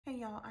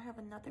y'all, I have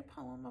another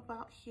poem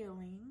about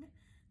healing.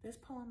 This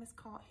poem is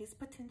called His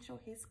Potential,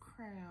 His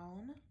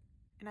Crown.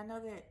 And I know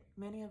that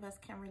many of us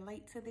can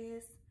relate to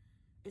this.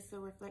 It's a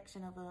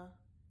reflection of a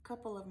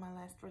couple of my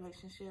last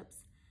relationships.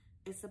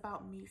 It's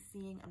about me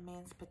seeing a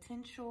man's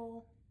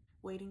potential,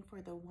 waiting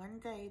for the one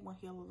day when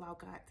he'll allow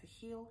God to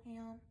heal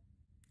him,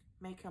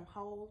 make him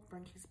whole,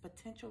 bring his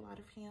potential out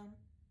of him.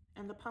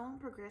 And the poem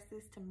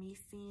progresses to me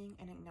seeing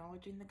and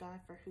acknowledging the guy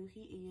for who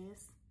he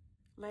is,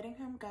 letting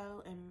him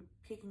go and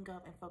picking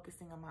up and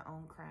focusing on my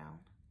own crown.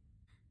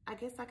 I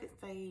guess I could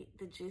say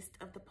the gist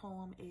of the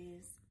poem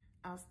is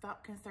I'll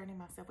stop concerning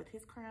myself with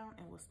his crown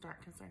and will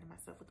start concerning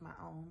myself with my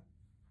own.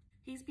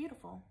 He's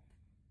beautiful,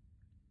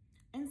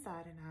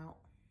 inside and out,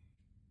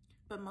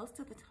 but most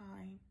of the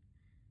time,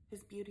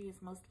 his beauty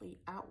is mostly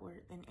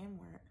outward than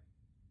inward.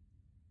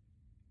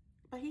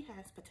 But he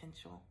has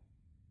potential.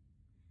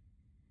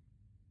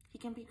 He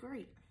can be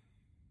great.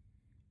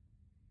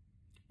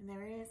 And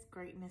there is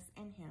greatness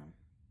in him.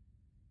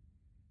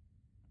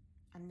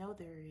 I know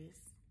there is.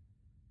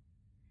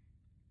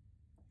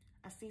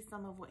 I see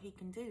some of what he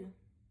can do.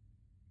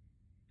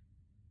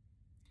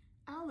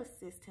 I'll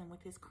assist him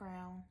with his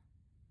crown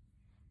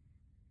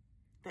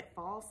that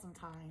falls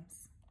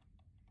sometimes.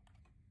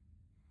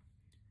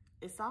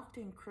 It's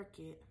often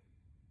crooked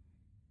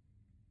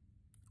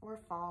or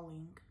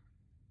falling.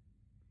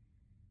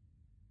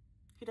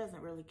 He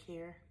doesn't really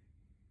care.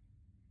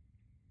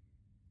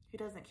 He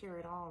doesn't care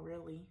at all,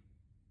 really.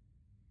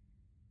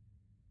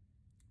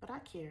 But I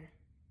care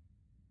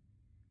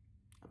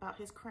about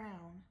his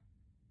crown.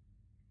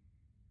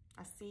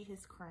 I see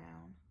his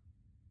crown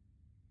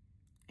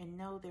and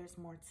know there's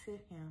more to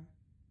him.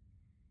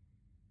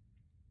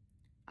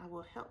 I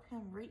will help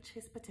him reach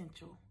his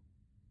potential.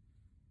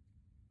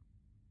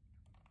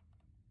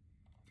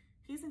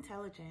 He's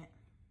intelligent.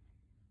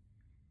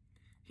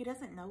 He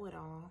doesn't know it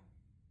all,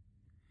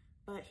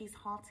 but he's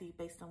haughty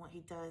based on what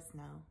he does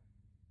know.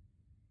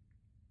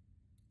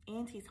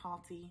 And he's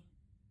haughty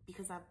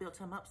because I've built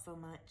him up so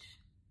much.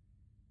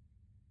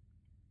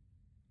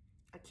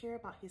 I care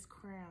about his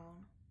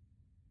crown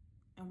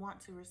and want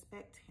to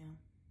respect him.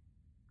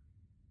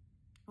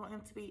 I want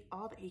him to be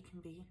all that he can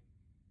be.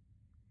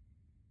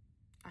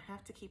 I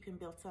have to keep him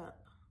built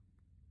up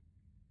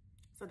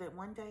so that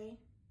one day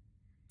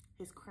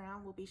his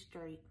crown will be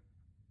straight,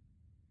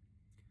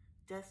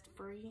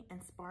 dust-free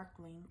and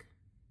sparkling.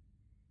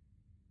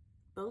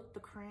 Both the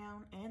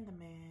crown and the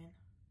man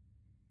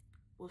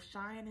will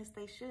shine as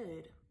they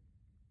should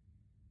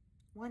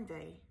one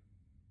day.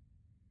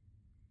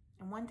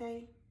 And one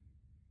day,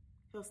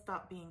 he'll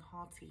stop being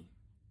haughty.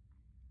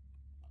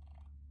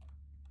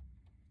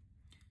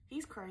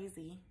 He's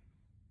crazy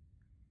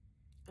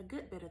a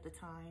good bit of the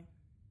time,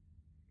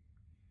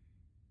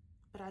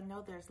 but I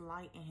know there's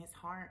light in his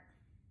heart.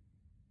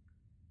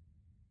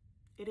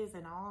 It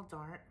isn't all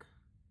dark.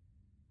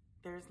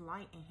 There's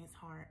light in his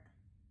heart.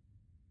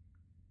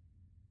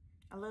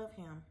 I love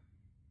him.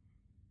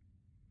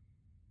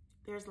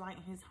 There's light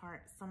in his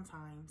heart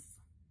sometimes.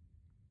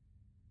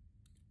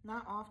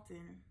 Not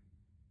often,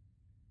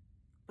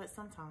 but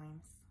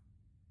sometimes.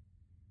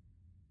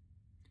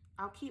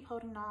 I'll keep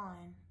holding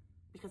on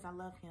because I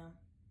love him.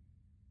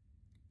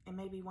 And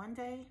maybe one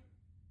day,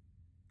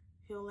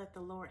 he'll let the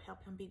Lord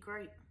help him be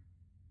great.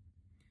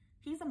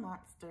 He's a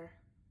monster.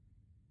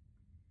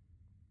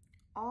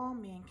 All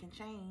men can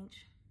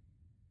change,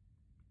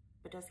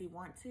 but does he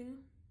want to?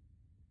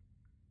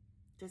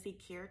 Does he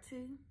care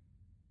to?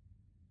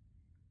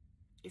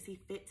 Is he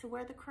fit to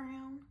wear the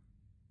crown?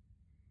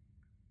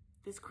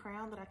 This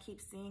crown that I keep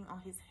seeing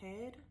on his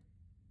head?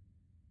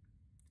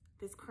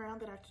 This crown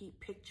that I keep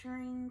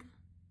picturing,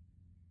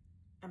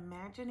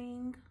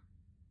 imagining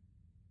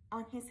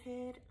on his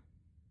head?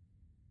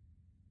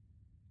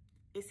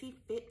 Is he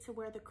fit to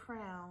wear the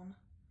crown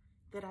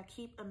that I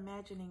keep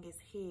imagining is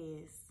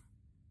his,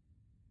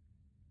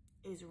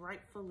 is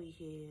rightfully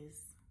his?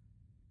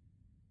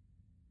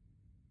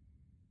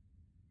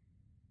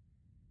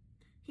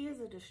 He is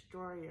a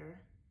destroyer,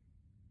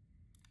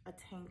 a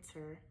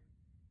tainter,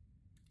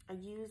 a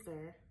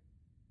user,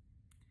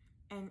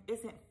 and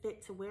isn't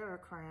fit to wear a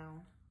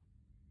crown.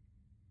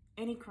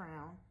 Any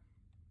crown.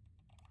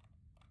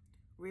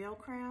 Real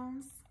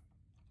crowns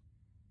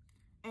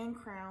and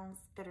crowns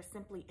that are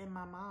simply in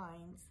my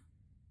mind.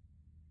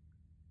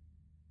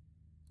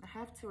 I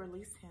have to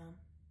release him.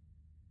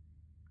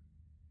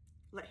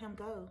 Let him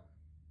go.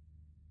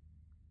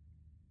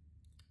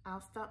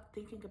 I'll stop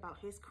thinking about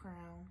his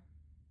crown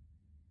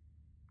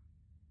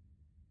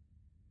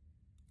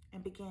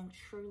and begin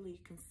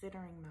truly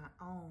considering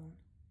my own.